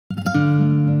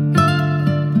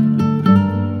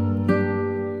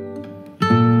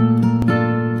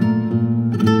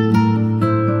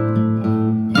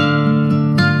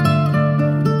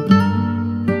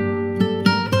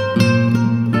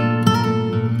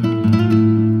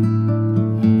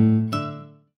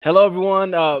Hello,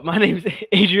 everyone. My name is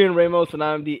Adrian Ramos, and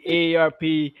I'm the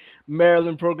AARP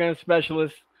Maryland Program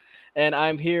Specialist. And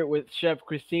I'm here with Chef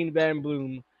Christine Van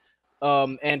Bloom.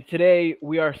 And today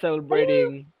we are Hello.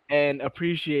 celebrating and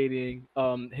appreciating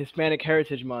Hispanic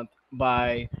Heritage Month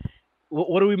by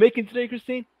what are we making today,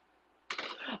 Christine?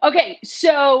 Okay,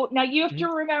 so now you have Mhm. to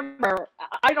remember,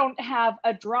 I don't have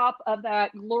a drop of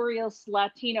that glorious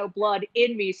Latino blood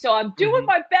in me, so I'm doing Hmm.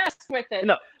 my best with it.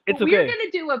 No, But it's we're okay. going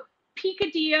to do a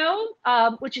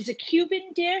picadillo, which is a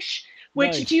Cuban dish.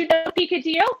 Which do Nice. you know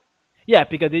picadillo? Yeah,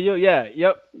 picadillo. Yeah.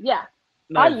 Yep. Yeah,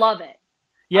 I Nice. love it.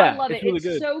 I Yeah, love it's it. really It's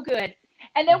good. so good.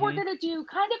 And then we're Hmm. going to do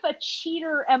kind of a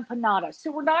cheater empanada.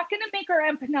 So we're not going to make our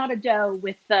empanada dough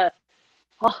with the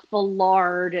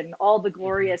lard and all the Hmm.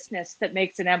 gloriousness that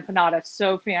makes an empanada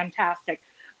so fantastic.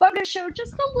 But I'm going to show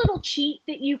just a little cheat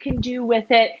that you can do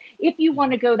with it if you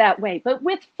want to go that way. But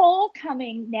with fall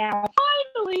coming now,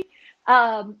 finally,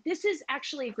 this is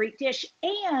actually a great dish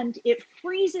and it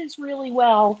freezes really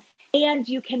well and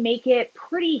you can make it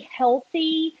pretty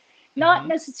healthy. Not Hmm.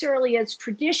 necessarily as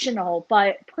traditional,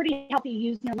 but pretty healthy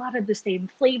using a lot of the same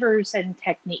flavors and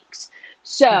techniques. Yeah.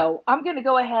 So I'm going to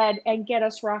go ahead and get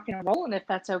us rocking and rolling if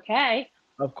that's okay.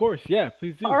 Of course. Yeah.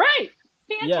 Please All do. right,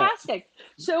 Yeah. fantastic.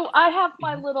 So I have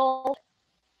my Hmm. little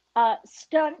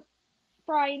stunt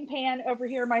frying pan over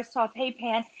here, my saute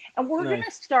pan, and we're going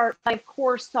Nice. to start by, of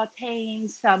course, sauteing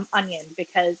some onion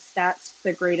because that's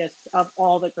the greatest of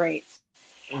all the greats.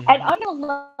 And Hmm. I'm going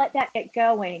to let that get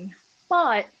going,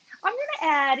 but I'm going to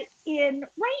add in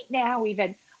right now,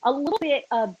 even a little bit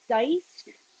of diced,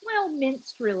 well,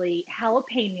 minced really,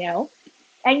 jalapeno.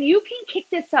 And you can kick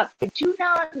this up, but do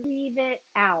not leave it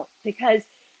out because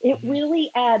it Hmm.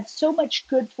 really adds so much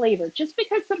good flavor. Just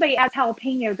because somebody adds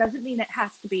jalapeno doesn't mean it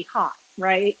has to be hot,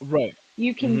 right? Right.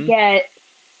 You can Hmm. get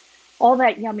all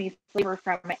that yummy flavor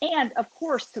from it. And of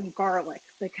course, some garlic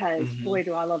because Hmm. boy,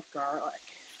 do I love garlic.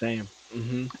 Same.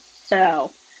 Hmm.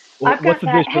 So I've What's got a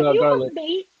that. dish Have without you garlic? ever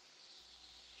made,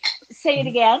 say it Hmm.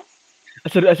 again?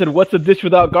 I said, what's a dish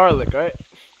without garlic? Right?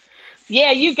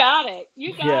 Yeah, you got it.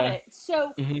 You got Yeah. it.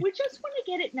 So Hmm. we just want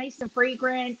to get it nice and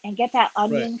fragrant and get that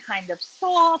Right. onion kind of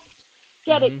soft,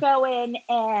 get Hmm. it going,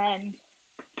 and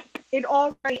it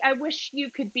already, I wish you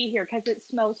could be here because it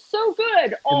smells so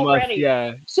good It must. already.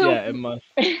 Yeah. So Yeah. It must.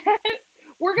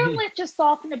 we're going to let it just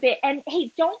soften a bit. And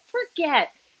hey, don't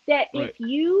forget that if Right.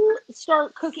 you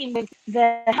start cooking with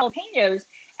the jalapenos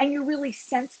and you're really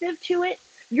sensitive to it,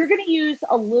 you're going to use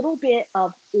a little bit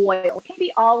of oil. It can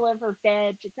be olive or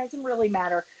veg, it doesn't really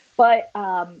matter. But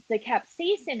the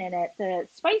capsaicin in it, the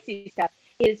spicy stuff,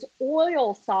 is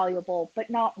oil soluble, but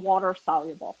not water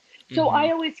soluble. So I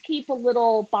Hmm. always keep a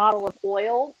little bottle of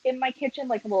oil in my kitchen,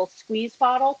 like a little squeeze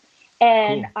bottle,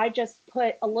 and Cool. I just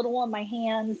put a little on my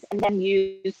hands and then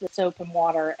use the soap and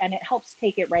water, and it helps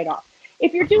take it right off.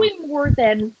 If you're Hmm. doing more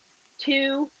than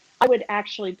two, I would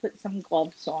actually put some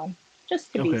gloves on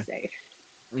just to be Okay. safe.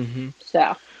 Hmm.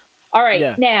 So, all right,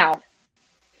 Yeah. now,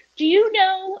 do you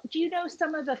know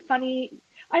some of the funny,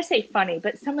 I say funny,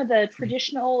 but some of the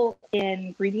traditional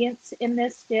ingredients in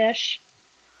this dish?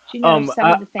 Do you know Um. some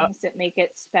I, of the I things that make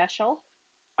it special?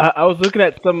 I was looking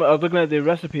at some. I was looking at the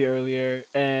recipe earlier,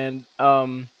 and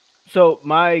so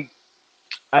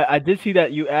I did see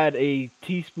that you add a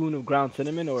teaspoon of ground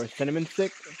cinnamon or a cinnamon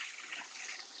stick,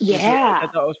 which I Yeah,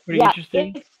 thought was pretty yeah,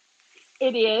 interesting.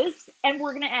 it is, and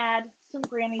we're gonna add some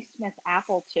Granny Smith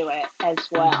apple to it as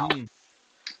well. Hmm.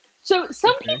 So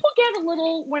some Okay. people get a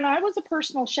little. When I was a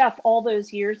personal chef all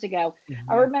those years ago,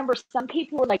 I Hmm. remember some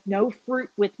people were like, "No fruit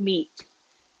with meat,"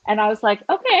 and I was like,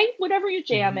 "Okay, whatever your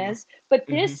jam Hmm. is." But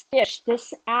Hmm. this dish,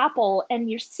 this apple, and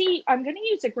you see, I'm gonna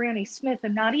use a Granny Smith.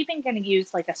 I'm not even gonna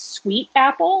use like a sweet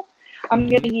apple. I'm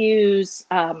Hmm. gonna use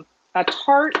a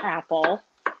tart apple.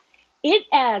 It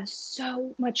adds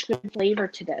so much good flavor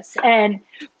to this. And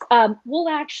we'll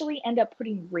actually end up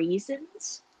putting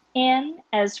raisins in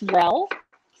as well,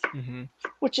 Hmm.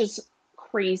 which is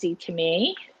crazy to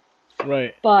me.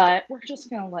 Right. But we're just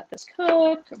going to let this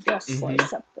cook. I'm going to Hmm.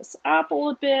 slice up this apple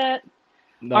a bit.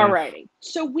 Nice. Alrighty.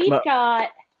 So we've But.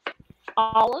 got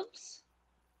olives,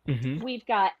 Hmm. we've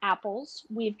got apples,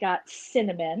 we've got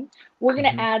cinnamon. We're going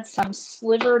to Hmm. add some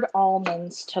slivered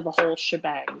almonds to the whole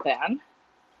shebang then.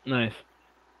 Nice.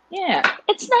 Yeah,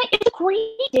 it's nice. It's a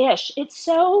great dish. It's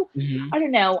so, Hmm. I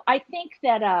don't know. I think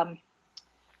that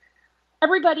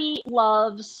everybody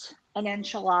loves an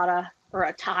enchilada or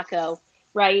a taco,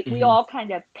 right? We Hmm. all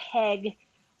kind of peg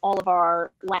all of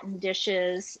our Latin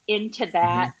dishes into Hmm.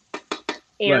 that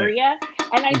Right. area.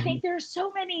 And I Hmm. think there's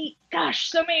so many, gosh,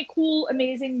 so many cool,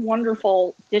 amazing,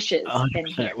 wonderful A dishes hundred in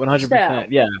percent. here. 100%.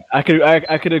 So, Yeah. I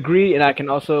could agree, and I can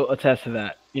also attest to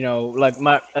that. You know, like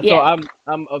my so Yeah.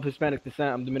 I'm of Hispanic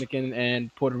descent. I'm Dominican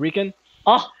and Puerto Rican.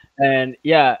 Oh, And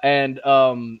yeah, and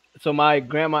so my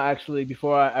grandma actually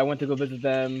before I went to go visit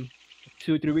them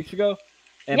 2 3 weeks ago,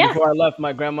 and yeah. before I left,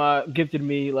 my grandma gifted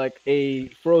me like a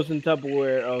frozen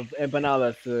Tupperware of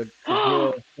empanadas to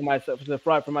grill for myself to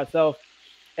fry for myself,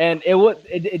 and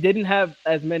it didn't have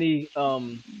as many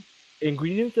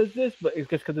ingredients as this, but it's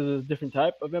just because it was a different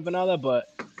type of empanada, but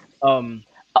um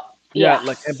yeah, Yeah.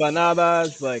 like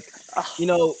empanadas, like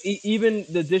even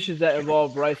the dishes that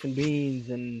involve rice and beans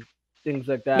and things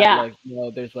like that. Yeah. Like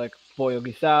there's like pollo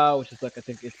guisado, which is like I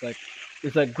think it's like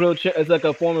it's like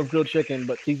a form of grilled chicken,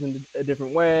 but seasoned a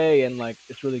different way, and like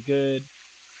it's really good.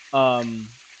 Um,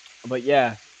 but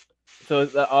yeah, so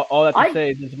all that to I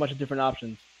say, there's a bunch of different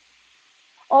options.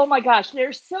 Oh my gosh,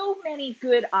 there's so many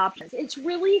good options. It's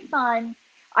really fun.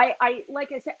 I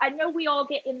like I said, I know we all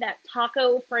get in that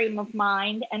taco frame of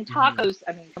mind, and Hmm. tacos,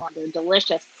 I mean, come on, they're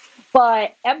delicious.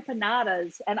 But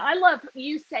empanadas, and I love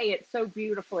you say it so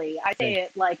beautifully. I say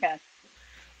Thanks. it like a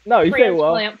No, you say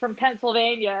well. transplant from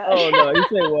Pennsylvania. Oh no, you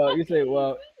say well. You say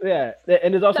well. Yeah,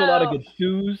 and there's also a lot of So, good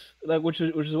stews, like which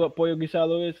is what pollo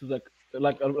guisado is. It's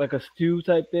like a stew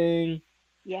type thing.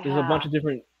 There's a bunch yeah. of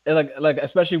different like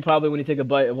especially probably when you take a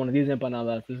bite of one of these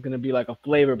empanadas, there's gonna be like a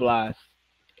flavor blast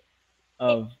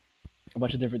of a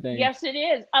bunch of different things. Yes, it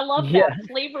is. I love Yeah, that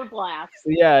flavor blast.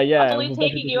 I'm yeah, totally with a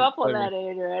bunch of taking you different up on flavors. that,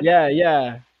 Adrian. Yeah,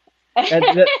 yeah.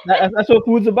 That's what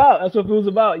food's about. That's what food's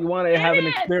about. You want to have an It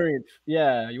is. experience.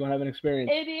 Yeah, you want to have an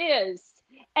experience. It is.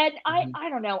 And Hmm. I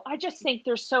don't know. I just think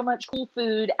there's so much cool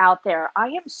food out there. I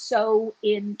am so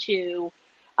into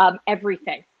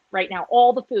everything right now,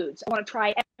 all the foods. I want to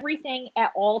try everything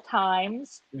at all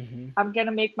times. Hmm. I'm going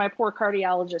to make my poor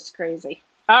cardiologist crazy.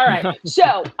 All right.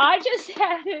 So I just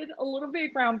added a little bit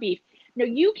of ground beef. Now,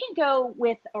 you can go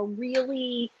with a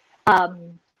really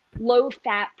low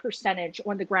fat percentage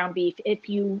on the ground beef if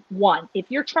you want.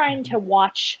 If you're trying Hmm. to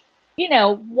watch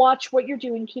what you're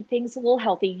doing, keep things a little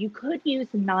healthy, you could use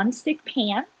a nonstick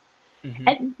pan, Hmm.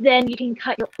 and then you can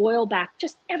cut your oil back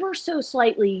just ever so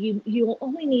slightly. You'll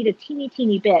only need a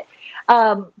teeny bit,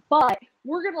 but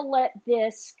we're gonna let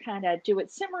this kind of do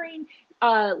its simmering.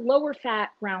 Lower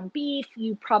fat ground beef,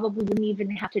 you probably wouldn't even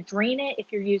have to drain it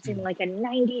if you're using like a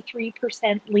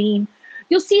 93% lean.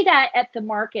 You'll see that at the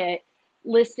market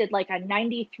listed like a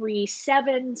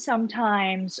 93.7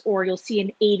 sometimes, or you'll see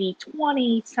an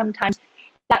 80/20 sometimes.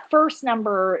 That first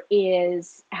number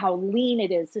is how lean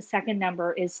it is. The second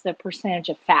number is the percentage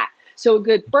of fat. So a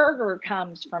good burger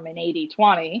comes from an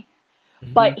 80/20,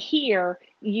 Hmm. but here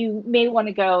you may want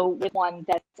to go with one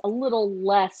that's a little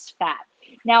less fat.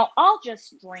 Now, I'll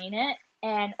just drain it.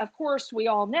 And of course, we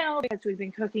all know because we've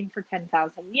been cooking for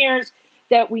 10,000 years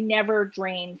that we never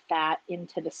drain fat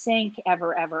into the sink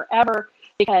ever, ever, ever,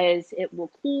 because it will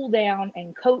cool down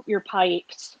and coat your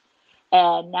pipes,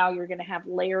 and now you're going to have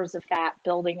layers of fat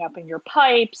building up in your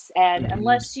pipes. And Hmm.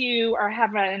 unless you are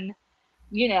having,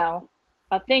 you know,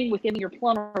 a thing with giving your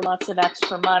plumber lots of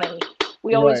extra money,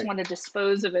 we always Right. want to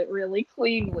dispose of it really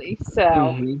cleanly.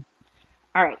 So, Hmm.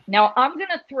 all right, now I'm going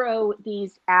to throw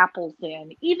these apples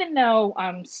in, even though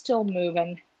I'm still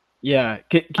moving. Yeah.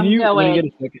 Can I'm you when you get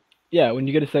going, a second? Yeah, when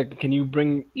you get a second, can you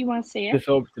bring you want to see it? this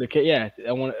over to the kid? Yeah,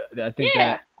 I want. I think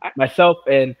Yeah. that myself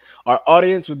and our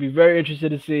audience would be very interested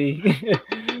to see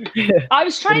I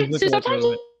was what trying, it's so looking like a sometimes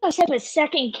little bit. I set a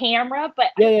second camera, but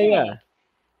I Yeah, yeah, yeah. think,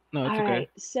 No, it's all okay. right,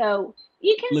 so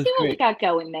you can see Looks what we great. got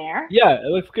going there. Yeah, it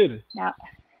looks good. Now,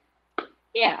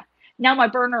 yeah. Now my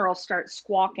burner will start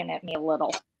squawking at me a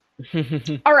little.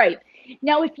 All right.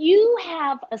 Now, if you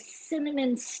have a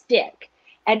cinnamon stick,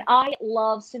 and I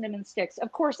love cinnamon sticks.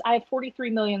 Of course, I have 43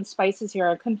 million spices here.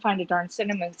 I couldn't find a darn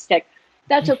cinnamon stick.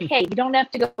 That's okay. You don't have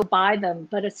to go buy them.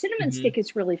 But a cinnamon Hmm. stick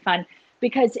is really fun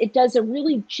because it does a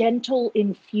really gentle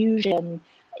infusion.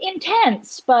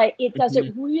 Intense, but it does it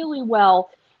Hmm. really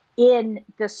well in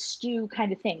the stew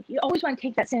kind of thing. You always want to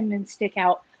take that cinnamon stick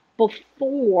out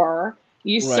before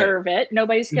you Right. serve it.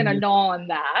 Nobody's going to Hmm. gnaw on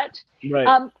that. Right.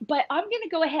 But I'm going to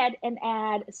go ahead and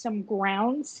add some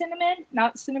ground cinnamon,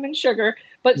 not cinnamon sugar,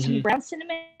 but some Hmm. ground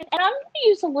cinnamon. And I'm going to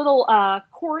use a little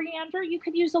coriander. You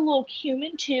could use a little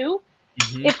cumin too,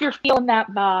 Hmm. if you're feeling that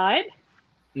vibe.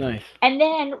 Nice. And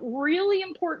then, really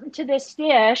important to this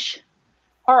dish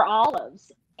are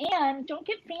olives. And don't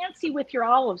get fancy with your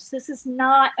olives. This is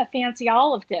not a fancy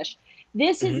olive dish.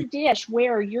 This is Hmm. a dish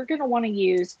where you're going to want to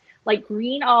use like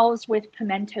green olives with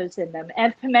pimentos in them.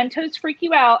 And if pimentos freak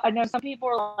you out, I know some people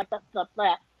are like, blah, blah,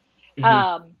 blah. Hmm.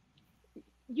 Um,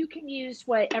 you can use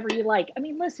whatever you like. I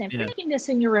mean, listen, if you're Yeah. making this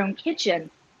in your own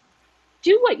kitchen,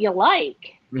 do what you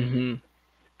like. Hmm.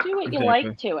 Do what you like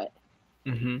Exactly. to it.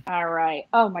 Mhm. All right.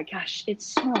 Oh my gosh, it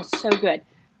smells so good.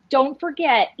 Don't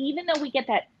forget, even though we get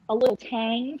that a little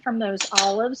tang from those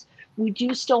olives, we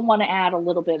do still want to add a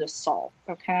little bit of salt.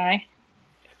 Okay.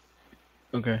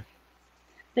 Okay.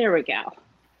 There we go.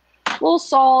 A little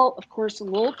salt, of course, a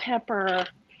little pepper.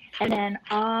 And then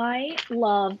I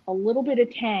love a little bit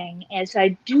of tang as I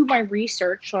do my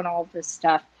research on all this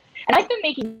stuff. And I've been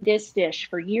making this dish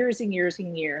for years and years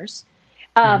and years.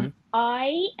 Mhm.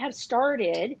 I have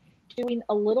started doing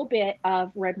a little bit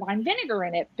of red wine vinegar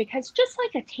in it because just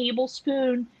like a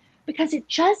tablespoon, because it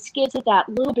just gives it that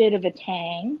little bit of a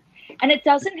tang. And it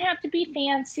doesn't have to be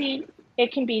fancy.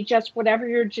 It can be just whatever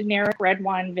your generic red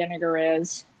wine vinegar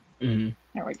is. Mhm.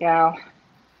 There we go.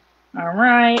 All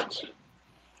right.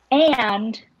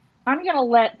 And I'm going to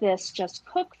let this just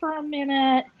cook for a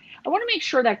minute. I want to make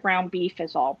sure that ground beef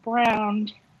is all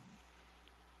browned.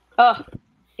 Oh,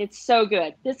 it's so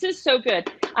good. This is so good.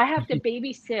 I have to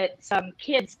babysit some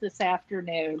kids this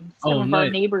afternoon, some Oh, of our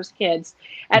nice. neighbors' kids.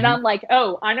 And Mhm. I'm like,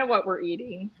 oh, I know what we're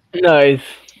eating. Nice.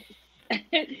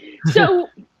 So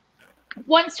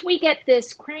once we get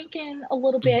this cranking a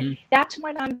little bit, Mhm. that's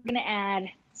when I'm going to add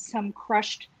some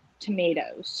crushed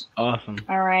tomatoes. Awesome.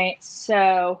 All right.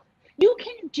 So you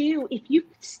can do, if you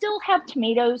still have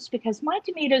tomatoes, because my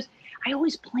tomatoes, I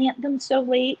always plant them so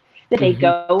late that they Mhm.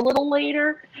 go a little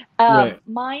later. Right.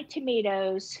 My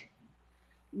tomatoes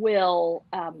will,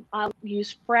 I'll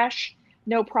use fresh,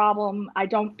 no problem. I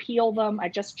don't peel them, I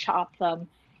just chop them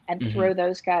and Mhm. throw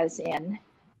those guys in.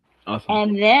 Awesome.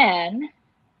 And then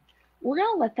we're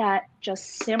going to let that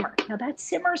just simmer. Now, that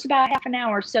simmers about half an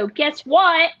hour. So, guess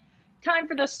what? Time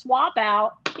for the swap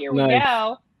out. Here we Nice.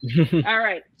 go. All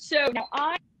right. So now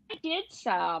did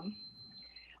some.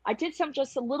 I did some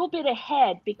just a little bit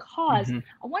ahead because Mhm.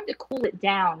 I wanted to cool it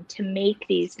down to make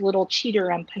these little cheater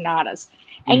empanadas.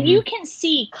 And you Mhm. can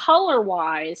see color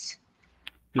wise,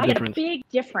 The I get a difference. big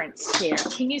difference here.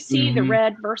 Can you see the Mhm.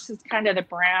 red versus kind of the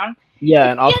brown? Yeah,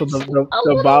 It and also gets the the, a the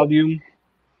little, volume.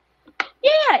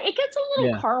 yeah, it gets a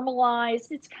little Yeah.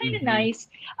 caramelized. It's kind of Mhm. nice.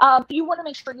 You want to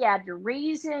make sure you add your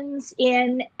raisins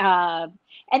in,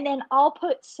 and then I'll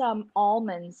put some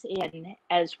almonds in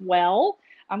as well.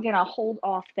 I'm going to hold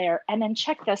off there. And then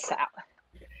check this out.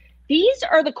 These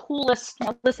are the coolest.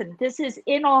 Now, listen, this is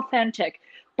inauthentic,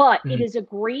 but it Mhm. is a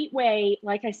great way,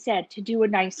 like I said, to do a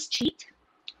nice cheat.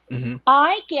 Mhm.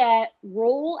 I get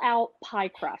roll out pie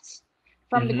crusts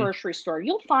from the Mhm. grocery store.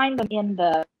 You'll find them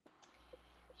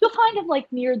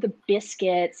like near the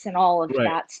biscuits and all of Right.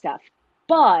 that stuff.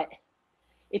 But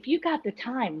if you got the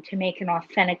time to make an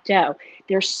authentic dough,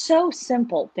 they're so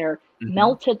simple. They're Mhm.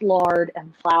 melted lard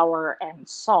and flour and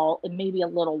salt and maybe a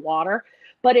little water.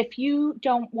 But if you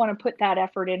don't want to put that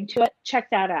effort into it, check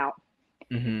that out.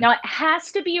 Mhm. Now, it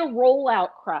has to be a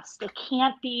rollout crust. It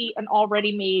can't be an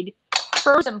already made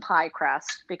frozen pie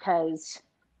crust because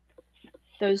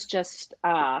those just,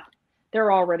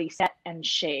 they're already set and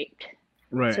shaped.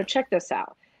 So Right. check this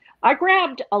out. I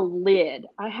grabbed a lid.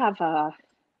 I have a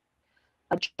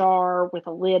jar with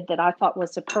a lid that I thought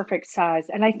was the perfect size.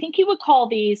 And I think you would call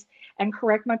these, and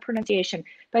correct my pronunciation,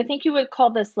 but I think you would call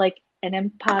this like an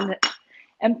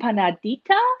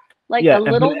empanadita, like Yeah. a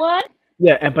little one.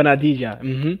 Yeah. Empanadilla.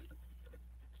 Mhm.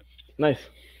 Nice.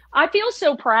 I feel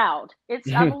so proud.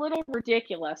 I'm a little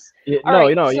ridiculous. Yeah, All no, right,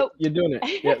 you- so you're doing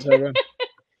it. Yeah. Sorry. Go ahead.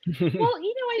 well,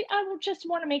 I just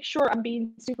want to make sure I'm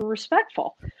being super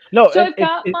respectful. No, So it I've it,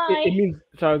 got it it my, means.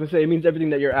 Sorry, I was gonna say it means everything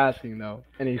that you're asking though,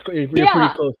 and you're pretty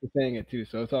yeah, close to saying it too,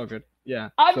 so it's all good. Yeah.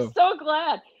 I'm So so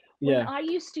glad. When yeah. I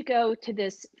used to go to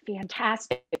this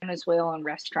fantastic Venezuelan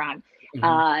restaurant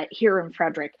Mhm. here in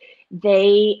Frederick,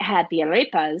 they had the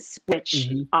arepas, which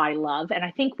Mhm. I love, and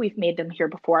I think we've made them here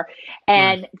before. Nice.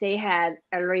 And they had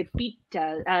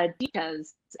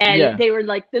ditas, and Yeah. they were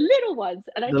like the little ones,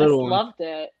 and I The just little ones. loved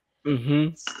it.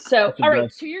 Mhm. So, It's the all right,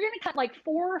 best. so you're going to cut like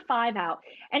 4 or 5 out.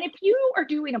 And if you are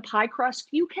doing a pie crust,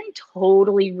 you can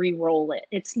totally re roll it.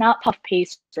 It's not puff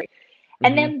pastry.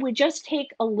 And Mhm. then we just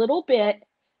take a little bit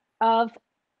of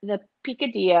the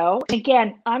picadillo. And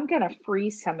again, I'm going to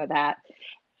freeze some of that.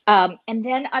 And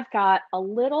then I've got a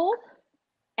little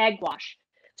egg wash.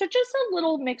 So just a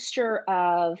little mixture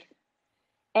of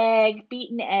egg,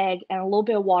 beaten egg, and a little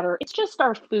bit of water. It's just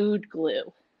our food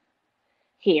glue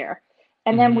here.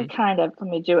 And then we Mhm. kind of, let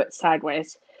me do it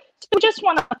sideways. So we just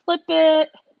want to flip it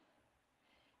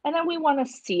and then we want to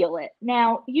seal it.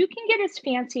 Now, you can get as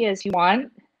fancy as you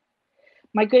want.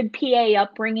 My good PA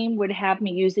upbringing would have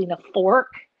me using a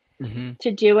fork Mhm. to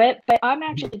do it, but I'm Mhm.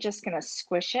 actually just going to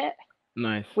squish it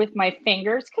Nice. with my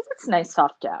fingers because it's nice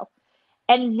soft dough.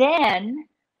 And then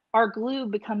our glue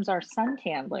becomes our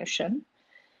suntan lotion.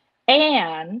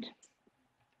 And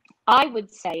I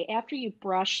would say after you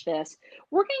brush this,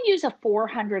 we're going to use a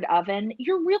 400 oven.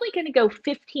 You're really going to go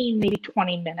 15, maybe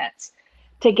 20 minutes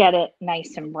to get it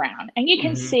nice and brown. And you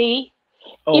can Hmm. see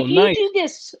Oh, if you nice. do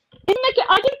this, I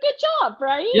did a good job,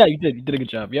 right? Yeah, you did. You did a good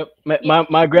job. Yep. My Yeah,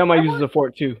 my grandma and uses we're a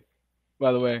fork too,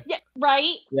 by the way. yeah,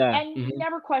 right. Yeah. And Hmm.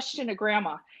 never question a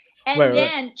grandma. Right. And Right.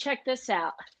 then check this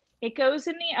out. It goes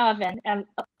in the oven, and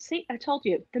see, I told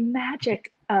you the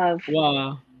magic of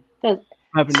Wow. the.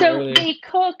 Happened there So earlier. they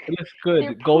cook. It looks They're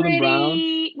good. Golden brown.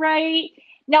 pretty, right?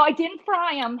 Now I didn't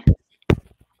fry them.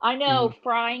 I know Hmm.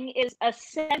 frying is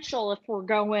essential if we're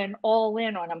going all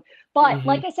in on them. But Hmm.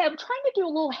 like I said, I'm trying to do a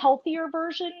little healthier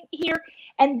version here.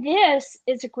 And this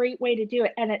is a great way to do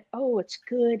it. And it's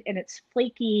good and it's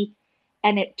flaky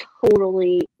and it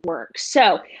totally works.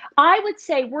 So I would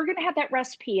say we're going to have that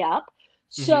recipe up.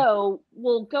 Hmm. So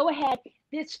we'll go ahead.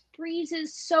 This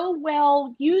freezes so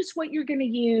well. Use what you're going to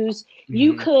use.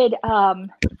 You Hmm. could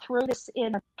throw this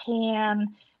in a pan,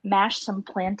 mash some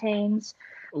plantains,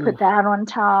 put Oof. that on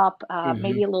top, Hmm.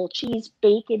 maybe a little cheese,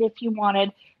 bake it if you wanted.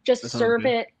 That Just sounds serve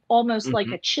good. it almost like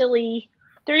Hmm. a chili.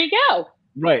 There you go.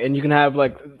 Right, and you can have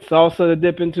like salsa to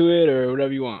dip into it or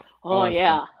whatever you want. All Oh, that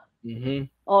stuff. yeah. Hmm.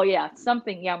 Oh, yeah.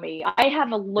 Something yummy. I have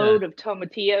a Yeah. load of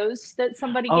tomatillos that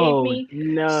somebody gave Oh, me.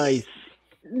 nice. Yeah.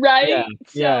 Right? Yeah.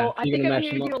 So So I you're think gonna I'm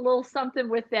mash going them to up. do a little something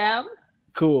with them.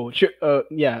 Cool. Sure.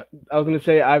 Yeah. I was gonna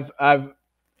say I've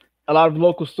a lot of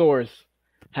local stores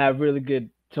have really good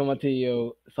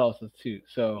tomatillo salsas too.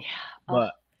 So, Yeah. Oh,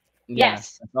 but yeah,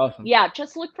 yes. that's awesome. Yeah.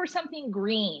 Just look for something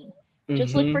green.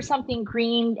 Just look for Hmm. something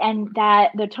green, and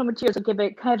that the tomatillos will give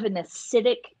it kind of an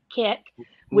acidic kick,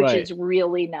 which Right. is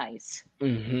really nice.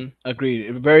 Agreed.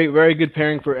 Very very good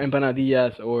pairing for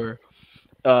empanadillas or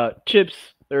chips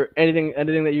or anything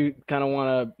that you kind of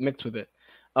want to mix with it.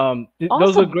 Those look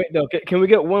Awesome. great though. Can we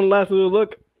get one last little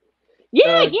look?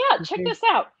 Yeah, yeah. Check Christine? this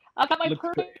out. I've got my Looks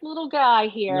great. perfect little guy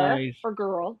here, Nice. or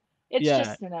girl. It's Yeah.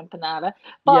 just an empanada, Yeah.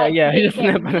 but Yeah. they Just an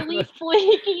get really empanada.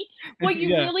 flaky. What you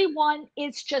Yeah. really want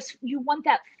is just you want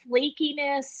that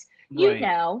flakiness, Right.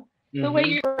 the way Hmm.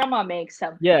 your grandma makes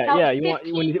them. Yeah. About Yeah. You want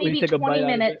 15, when you maybe take a bite 20 out of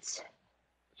it. minutes.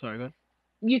 Sorry. Go ahead.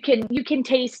 You can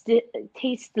taste the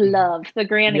Mhm. love, the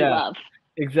granny Yeah. love.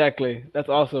 Exactly. That's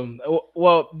awesome.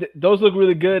 Well, those look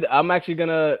really good. I'm actually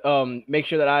gonna make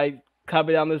sure that I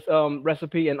copy down this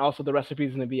recipe, and also the recipe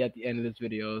is gonna be at the end of this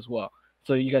video as well,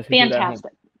 so you guys can do it at home.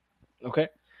 Fantastic. Okay.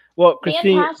 Well,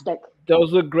 Christine, Fantastic.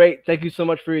 those look great. Thank you so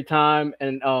much for your time,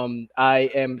 and I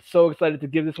am so excited to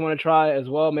give this one a try as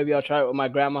well. Maybe I'll try it with my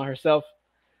grandma herself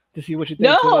to see what she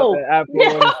thinks about the No. apple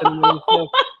and the cinnamon and stuff.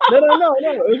 No, no, no,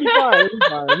 no. It'll be fine. It'll be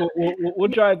fine. We'll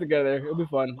try it together. It'll be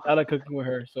fun. I like cooking with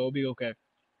her, so it'll be okay.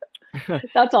 That's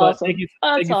But awesome. thank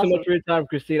That's you so much awesome. for your time,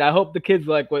 Christine. I hope the kids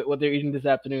like what they're eating this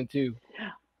afternoon too.